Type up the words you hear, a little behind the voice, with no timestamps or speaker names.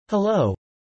Hello.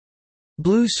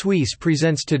 Blue Suisse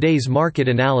presents today's market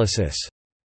analysis.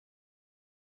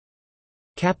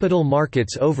 Capital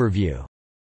Markets Overview.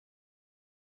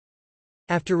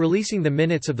 After releasing the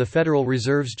minutes of the Federal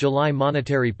Reserve's July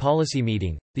monetary policy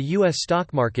meeting, the U.S.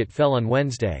 stock market fell on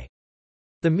Wednesday.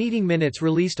 The meeting minutes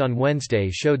released on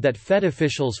Wednesday showed that Fed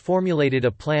officials formulated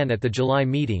a plan at the July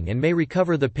meeting and may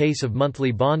recover the pace of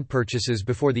monthly bond purchases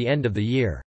before the end of the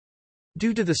year.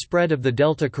 Due to the spread of the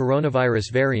Delta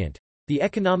coronavirus variant, the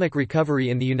economic recovery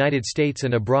in the United States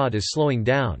and abroad is slowing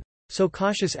down, so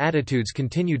cautious attitudes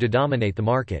continue to dominate the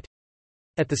market.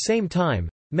 At the same time,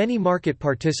 many market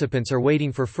participants are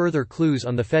waiting for further clues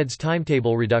on the Fed's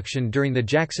timetable reduction during the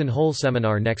Jackson Hole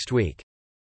seminar next week.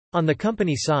 On the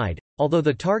company side, although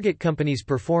the target company's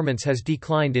performance has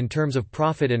declined in terms of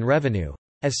profit and revenue,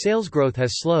 as sales growth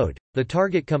has slowed, the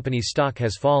target company's stock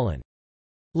has fallen.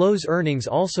 Lowe's earnings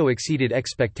also exceeded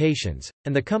expectations,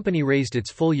 and the company raised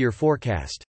its full-year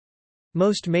forecast.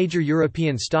 Most major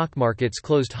European stock markets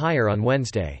closed higher on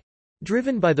Wednesday.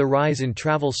 Driven by the rise in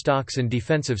travel stocks and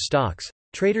defensive stocks,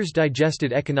 traders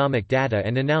digested economic data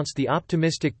and announced the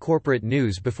optimistic corporate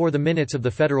news before the minutes of the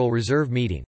Federal Reserve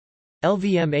meeting.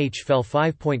 LVMH fell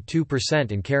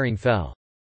 5.2% and Kering fell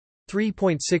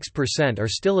 3.6%, are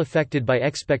still affected by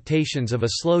expectations of a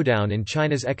slowdown in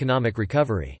China's economic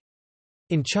recovery.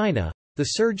 In China, the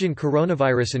surge in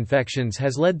coronavirus infections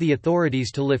has led the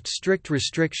authorities to lift strict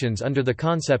restrictions under the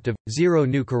concept of zero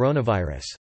new coronavirus.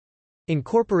 In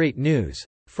corporate news,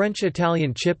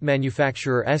 French-Italian chip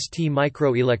manufacturer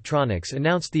STMicroelectronics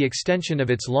announced the extension of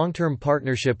its long-term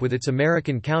partnership with its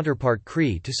American counterpart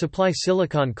Cree to supply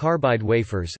silicon carbide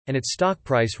wafers, and its stock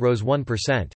price rose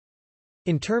 1%.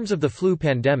 In terms of the flu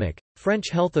pandemic, French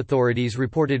health authorities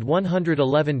reported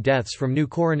 111 deaths from new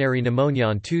coronary pneumonia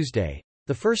on Tuesday,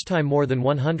 the first time more than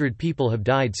 100 people have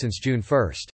died since June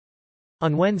 1.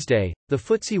 On Wednesday, the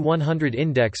FTSE 100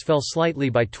 index fell slightly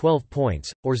by 12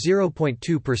 points, or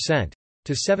 0.2%,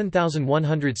 to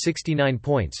 7,169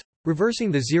 points,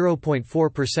 reversing the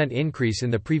 0.4% increase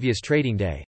in the previous trading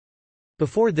day.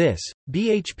 Before this,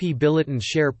 BHP Billiton's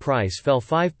share price fell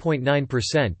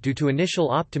 5.9% due to initial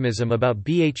optimism about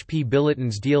BHP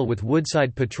Billiton's deal with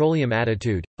Woodside Petroleum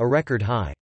Attitude, a record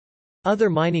high.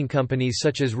 Other mining companies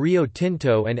such as Rio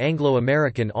Tinto and Anglo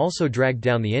American also dragged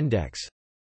down the index.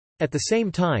 At the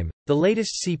same time, the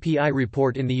latest CPI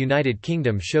report in the United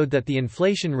Kingdom showed that the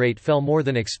inflation rate fell more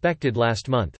than expected last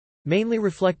month, mainly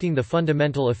reflecting the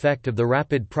fundamental effect of the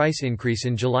rapid price increase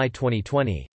in July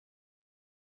 2020.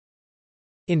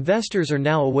 Investors are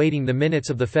now awaiting the minutes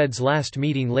of the Fed's last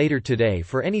meeting later today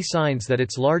for any signs that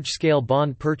its large-scale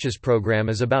bond purchase program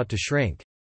is about to shrink.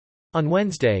 On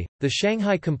Wednesday, the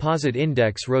Shanghai Composite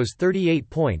Index rose 38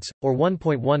 points, or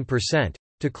 1.1%,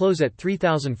 to close at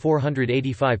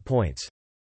 3,485 points.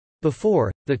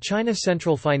 Before, the China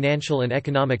Central Financial and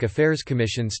Economic Affairs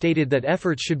Commission stated that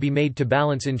efforts should be made to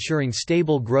balance ensuring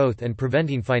stable growth and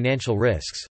preventing financial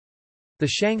risks. The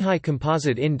Shanghai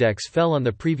Composite Index fell on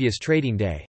the previous trading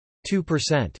day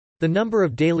 2%. The number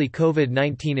of daily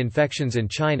COVID-19 infections in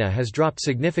China has dropped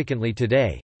significantly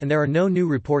today, and there are no new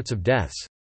reports of deaths.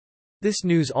 This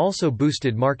news also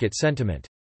boosted market sentiment.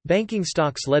 Banking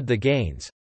stocks led the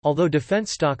gains. Although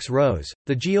defense stocks rose,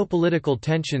 the geopolitical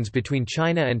tensions between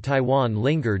China and Taiwan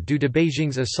lingered due to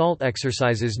Beijing's assault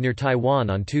exercises near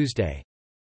Taiwan on Tuesday.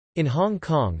 In Hong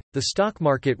Kong, the stock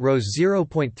market rose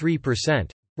 0.3%,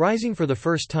 rising for the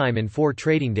first time in 4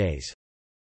 trading days.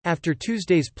 After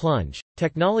Tuesday's plunge,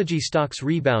 technology stocks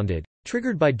rebounded,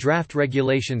 triggered by draft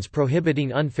regulations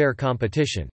prohibiting unfair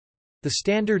competition. The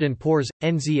Standard & Poor's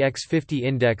NZX 50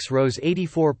 index rose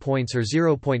 84 points or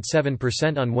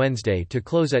 0.7% on Wednesday to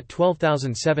close at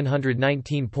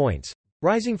 12,719 points,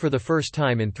 rising for the first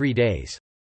time in 3 days.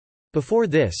 Before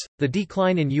this, the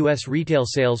decline in U.S. retail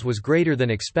sales was greater than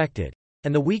expected,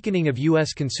 and the weakening of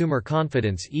U.S. consumer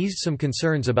confidence eased some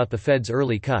concerns about the Fed's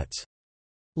early cuts.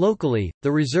 Locally,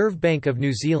 the Reserve Bank of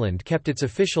New Zealand kept its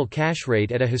official cash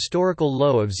rate at a historical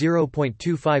low of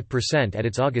 0.25% at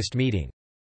its August meeting.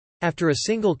 After a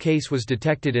single case was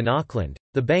detected in Auckland,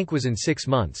 the bank was in 6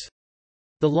 months.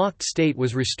 The locked state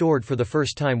was restored for the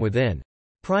first time within.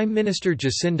 Prime Minister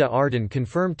Jacinda Ardern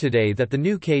confirmed today that the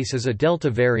new case is a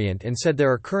Delta variant and said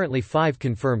there are currently 5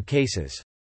 confirmed cases.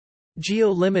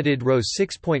 Geo Limited rose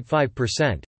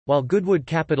 6.5%, while Goodwood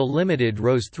Capital Limited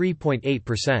rose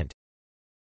 3.8%.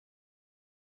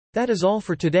 That is all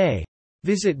for today.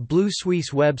 Visit Blue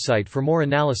Suisse website for more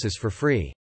analysis for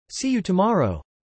free. See you tomorrow.